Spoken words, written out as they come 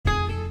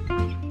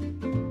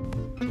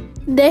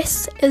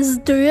This is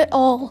Do It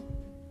All,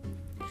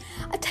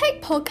 a tech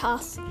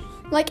podcast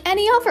like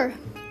any other,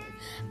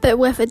 but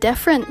with a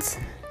difference.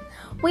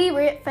 We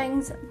rate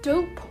things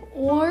dope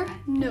or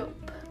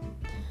nope.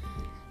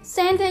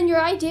 Send in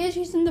your ideas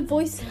using the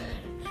voice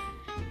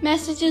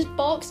messages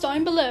box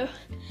down below.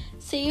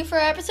 See you for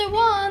episode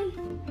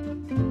 1.